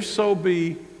Christ, if so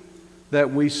be that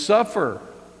we suffer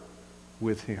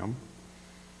with Him,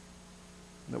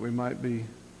 that we might be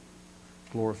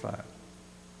glorified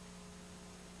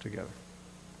together.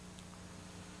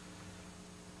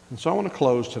 And so I want to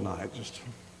close tonight.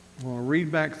 I want to read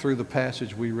back through the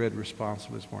passage we read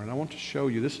responsibly this morning. I want to show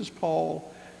you, this is Paul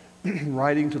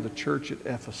writing to the church at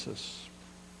Ephesus.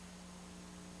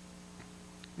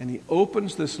 And he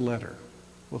opens this letter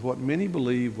with what many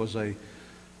believe was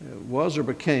or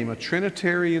became a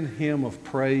Trinitarian hymn of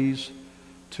praise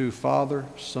to Father,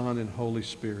 Son, and Holy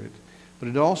Spirit. But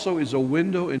it also is a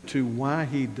window into why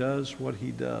He does what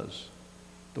He does,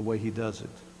 the way He does it.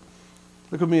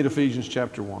 Look with me at Ephesians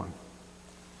chapter 1.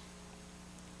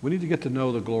 We need to get to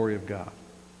know the glory of God.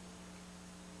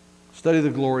 Study the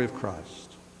glory of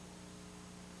Christ.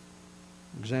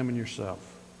 Examine yourself.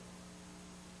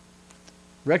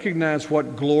 Recognize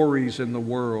what glories in the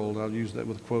world, I'll use that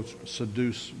with quotes,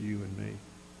 seduce you and me.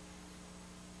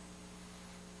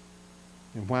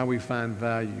 And why we find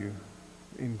value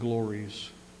in glories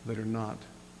that are not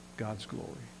God's glory.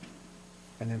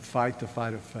 And then fight the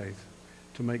fight of faith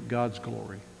to make God's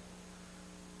glory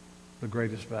the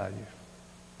greatest value.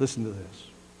 Listen to this.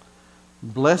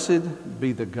 Blessed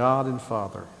be the God and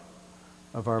Father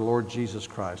of our Lord Jesus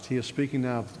Christ. He is speaking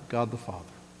now of God the Father,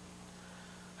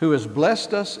 who has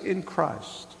blessed us in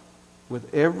Christ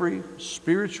with every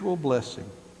spiritual blessing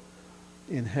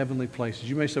in heavenly places.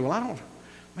 You may say, well, I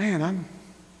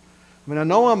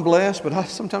know I'm blessed, but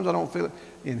sometimes I don't feel it.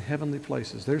 In heavenly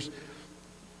places.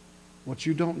 What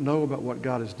you don't know about what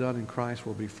God has done in Christ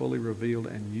will be fully revealed,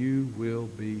 and you will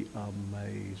be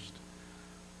amazed.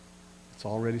 It's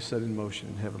already set in motion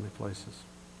in heavenly places.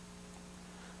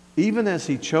 Even as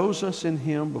He chose us in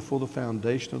Him before the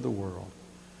foundation of the world,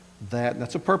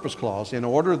 that's a purpose clause, in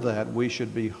order that we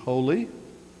should be holy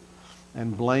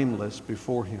and blameless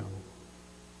before Him.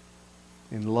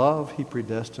 In love, He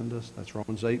predestined us. That's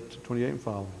Romans 8:28 and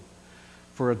following.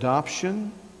 For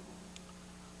adoption.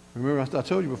 Remember, I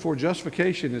told you before,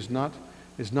 justification is not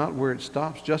is not where it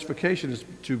stops. Justification is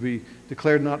to be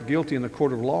declared not guilty in the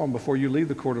court of law, and before you leave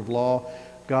the court of law,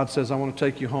 God says, I want to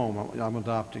take you home. I'm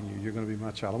adopting you. You're going to be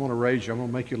my child. I'm going to raise you. I'm going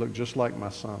to make you look just like my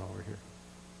son over here.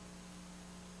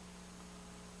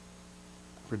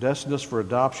 Predestined us for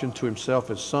adoption to himself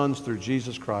as sons through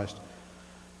Jesus Christ,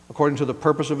 according to the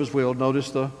purpose of his will.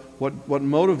 Notice what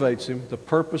motivates him, the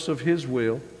purpose of his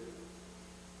will.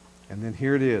 And then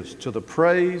here it is, to the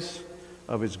praise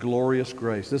of his glorious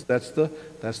grace. That's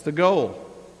the goal.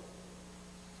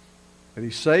 That he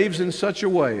saves in such a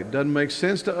way, it doesn't make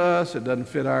sense to us, it doesn't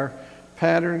fit our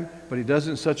pattern, but he does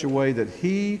it in such a way that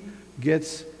he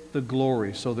gets the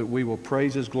glory so that we will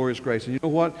praise his glorious grace. And you know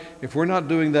what? If we're not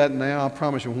doing that now, I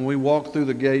promise you, when we walk through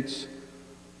the gates,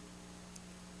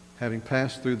 having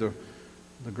passed through the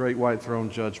great white throne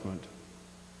judgment,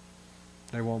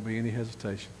 there won't be any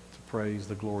hesitation to praise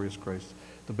the glorious grace.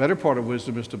 The better part of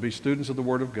wisdom is to be students of the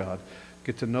Word of God,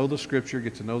 get to know the Scripture,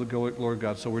 get to know the glory of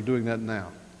God. So we're doing that now,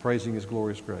 praising his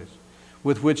glorious grace,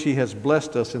 with which he has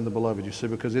blessed us in the beloved. You see,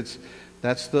 because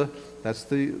that's the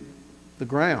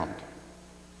ground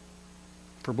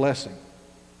for blessing,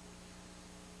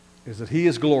 is that he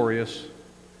is glorious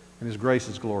and his grace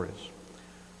is glorious.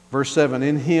 Verse 7,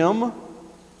 in him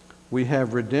we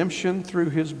have redemption through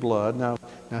his blood.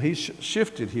 Now he's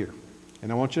shifted here.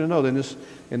 And I want you to know that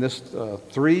in this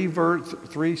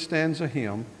three stanza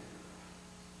hymn,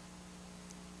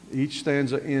 each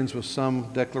stanza ends with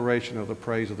some declaration of the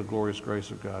praise of the glorious grace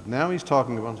of God. Now he's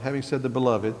talking about, having said the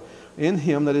beloved, in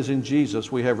him, that is in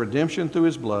Jesus, we have redemption through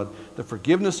his blood, the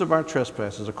forgiveness of our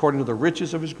trespasses, according to the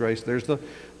riches of his grace. There's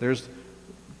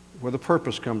where the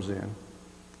purpose comes in,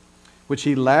 which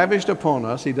he lavished upon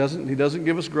us. He doesn't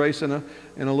give us grace in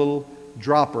a little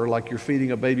dropper like you're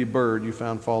feeding a baby bird you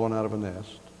found fallen out of a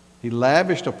nest. He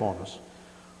lavished upon us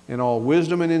in all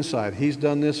wisdom and insight. He's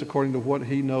done this according to what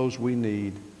he knows we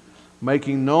need,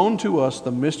 making known to us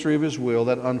the mystery of his will,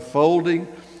 that unfolding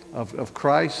of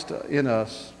Christ in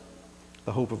us,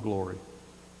 the hope of glory.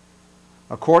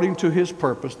 According to his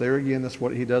purpose, there again, that's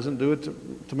what he doesn't do it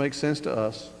to make sense to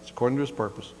us. It's according to his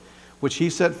purpose, which he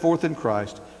set forth in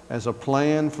Christ as a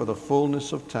plan for the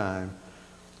fullness of time,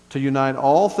 to unite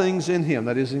all things in him,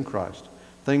 that is in Christ,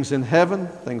 things in heaven,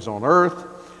 things on earth.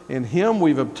 In him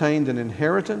we've obtained an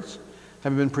inheritance,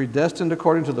 having been predestined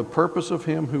according to the purpose of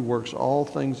him who works all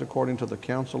things according to the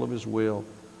counsel of his will,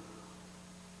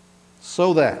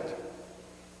 so that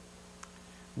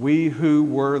we who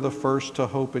were the first to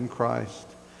hope in Christ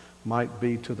might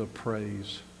be to the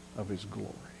praise of his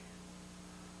glory.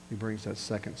 He brings that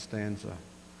second stanza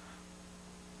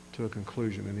to a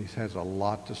conclusion, and he has a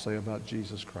lot to say about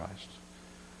Jesus Christ,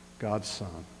 God's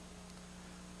Son,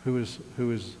 who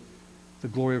is the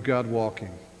glory of God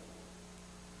walking.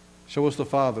 Show us the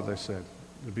Father, they said.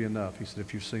 It would be enough. He said,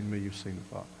 if you've seen me, you've seen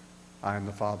the Father. I and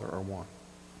the Father are one.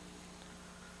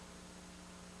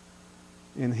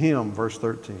 In him, verse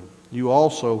 13, you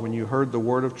also, when you heard the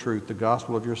word of truth, the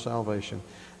gospel of your salvation,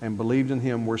 and believed in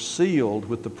him, were sealed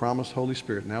with the promised Holy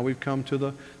Spirit. Now we've come to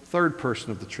the third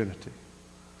person of the Trinity,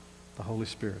 the Holy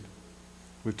Spirit.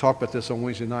 We've talked about this on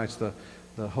Wednesday nights, the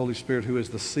Holy Spirit who is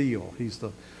the seal.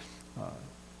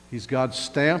 He's God's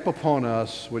stamp upon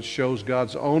us, which shows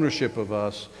God's ownership of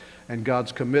us and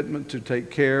God's commitment to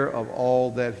take care of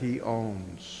all that he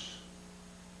owns.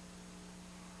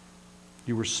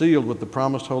 You were sealed with the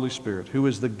promised Holy Spirit, who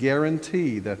is the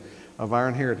guarantee of our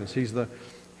inheritance. He's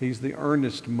the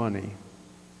earnest money.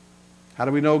 How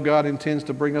do we know God intends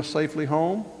to bring us safely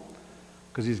home?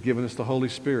 Because he's given us the Holy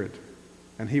Spirit.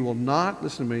 And he will not,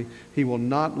 listen to me, he will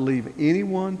not leave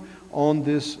anyone on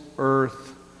this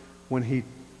earth when he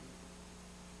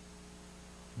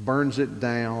burns it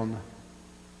down,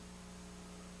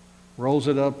 rolls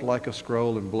it up like a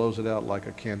scroll, and blows it out like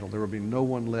a candle. There will be no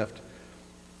one left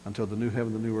until the new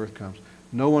heaven, the new earth comes.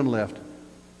 No one left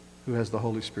who has the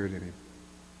Holy Spirit in him.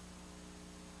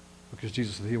 Because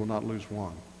Jesus said he will not lose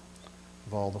one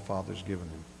of all the Father's given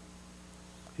him.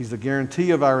 He's the guarantee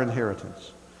of our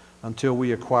inheritance until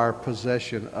we acquire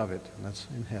possession of it. And that's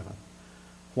in heaven.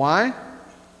 Why?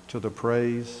 To the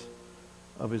praise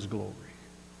of his glory.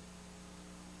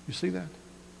 You see that?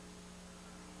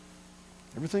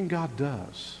 Everything God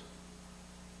does,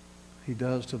 he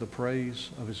does to the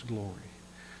praise of his glory.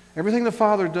 Everything the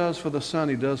Father does for the Son,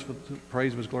 he does for the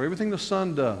praise of his glory. Everything the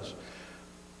Son does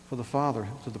for the Father,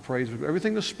 to the praise of his glory.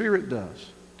 Everything the Spirit does,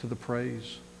 to the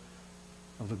praise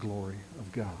of the glory of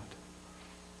God.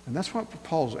 And that's what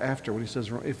Paul's after when he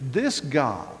says, if this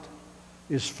God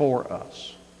is for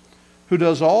us, who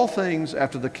does all things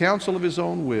after the counsel of his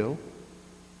own will,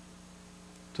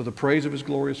 to the praise of his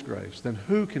glorious grace, then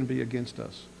who can be against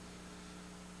us?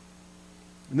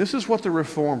 And this is what the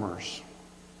reformers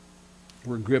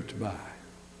were gripped by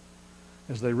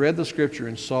as they read the Scripture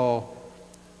and saw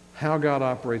how God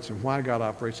operates and why God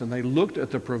operates, and they looked at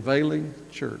the prevailing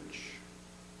church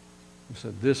and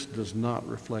said, this does not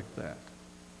reflect that.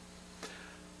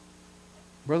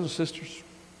 Brothers and sisters,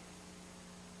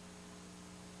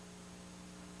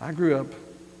 I grew up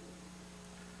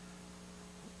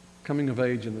coming of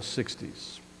age in the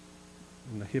 60s,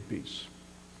 in the hippies.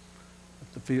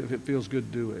 If it feels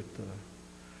good, do it.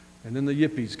 And then the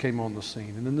yippies came on the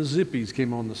scene, and then the zippies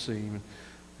came on the scene,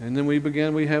 and then we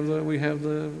have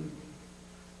the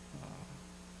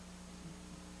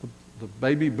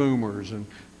baby boomers and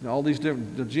all these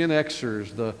different, the Gen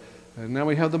Xers, and now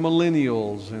we have the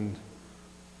millennials, and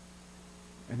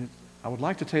I would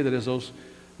like to tell you that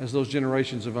as those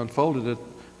generations have unfolded,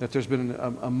 that there's been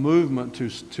a movement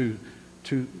to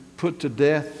put to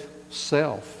death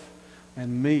self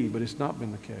and me, but it's not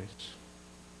been the case.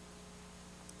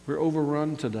 We're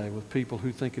overrun today with people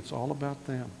who think it's all about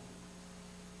them.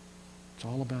 It's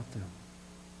all about them.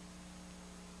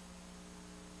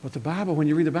 But the Bible, when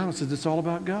you read the Bible, it says it's all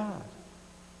about God.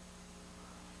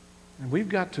 And we've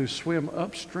got to swim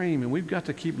upstream, and we've got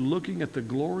to keep looking at the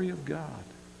glory of God.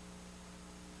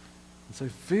 And say,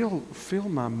 fill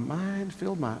my mind,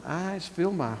 fill my eyes,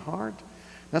 fill my heart.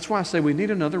 That's why I say we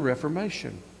need another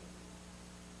Reformation.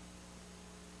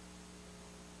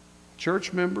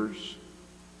 Church members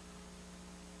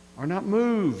are not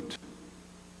moved,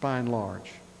 by and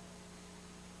large,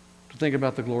 to think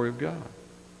about the glory of God.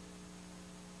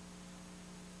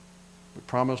 We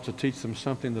promise to teach them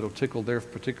something that will tickle their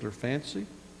particular fancy.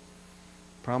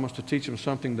 Promise to teach them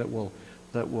something that will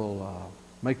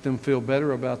make them feel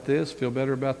better about this, feel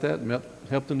better about that, and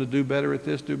help them to do better at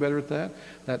this, do better at that.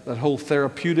 That whole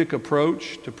therapeutic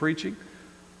approach to preaching.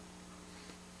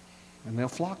 And they'll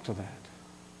flock to that.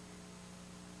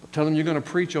 But tell them you're going to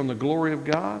preach on the glory of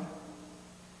God,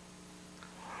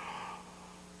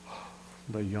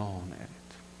 they yawn at it.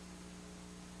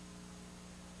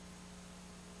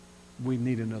 We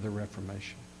need another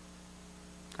Reformation.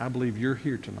 I believe you're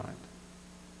here tonight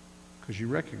because you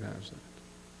recognize that.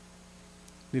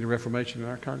 Need a reformation in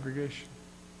our congregation.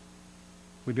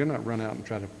 We do not run out and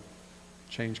try to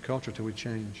change culture till we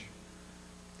change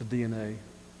the DNA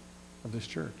of this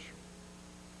church.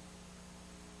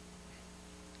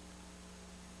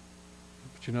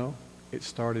 But you know, it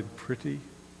started pretty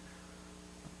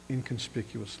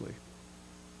inconspicuously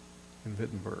in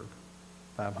Wittenberg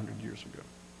 500 years ago.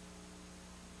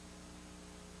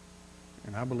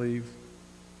 And I believe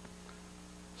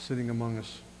sitting among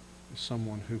us is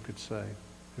someone who could say,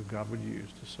 who God would use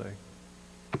to say,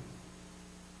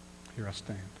 here I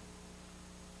stand.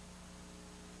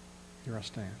 Here I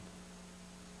stand.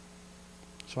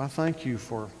 So I thank you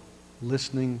for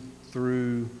listening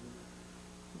through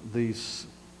these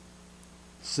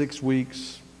 6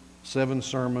 weeks, 7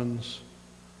 sermons,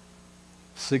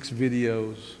 6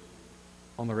 videos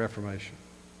on the Reformation.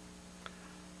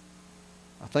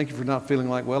 I thank you for not feeling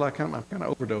like, well, I'm kind of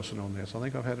overdosing on this. I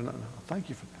think I've had enough. Thank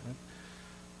you for that.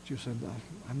 But you said,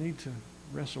 I need to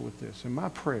wrestle with this. And my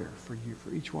prayer for you,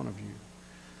 for each one of you,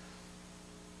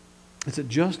 is that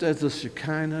just as the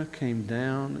Shekinah came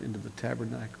down into the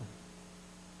tabernacle,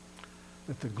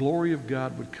 that the glory of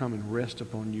God would come and rest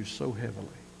upon you so heavily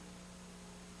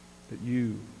that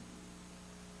you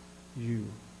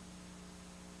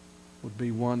would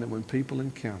be one that when people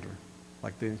encounter,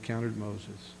 like they encountered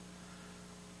Moses,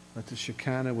 that the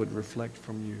Shekinah would reflect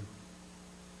from you.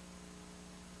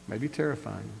 Maybe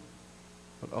terrifying,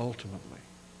 but ultimately,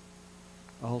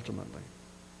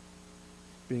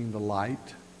 being the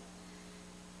light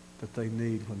that they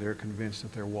need when they're convinced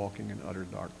that they're walking in utter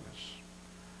darkness.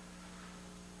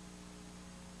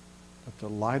 That the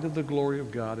light of the glory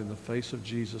of God in the face of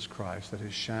Jesus Christ that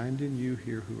has shined in you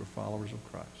here who are followers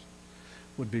of Christ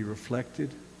would be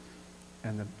reflected,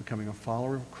 and that becoming a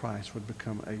follower of Christ would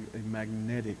become a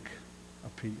magnetic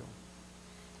appeal.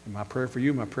 And my prayer for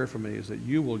you, my prayer for me is that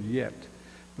you will yet,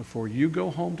 before you go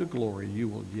home to glory, you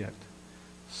will yet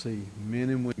see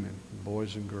men and women,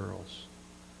 boys and girls,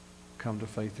 come to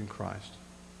faith in Christ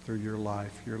through your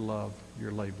life, your love,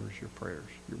 your labors, your prayers,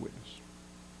 your witness.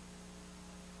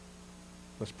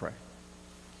 Let's pray.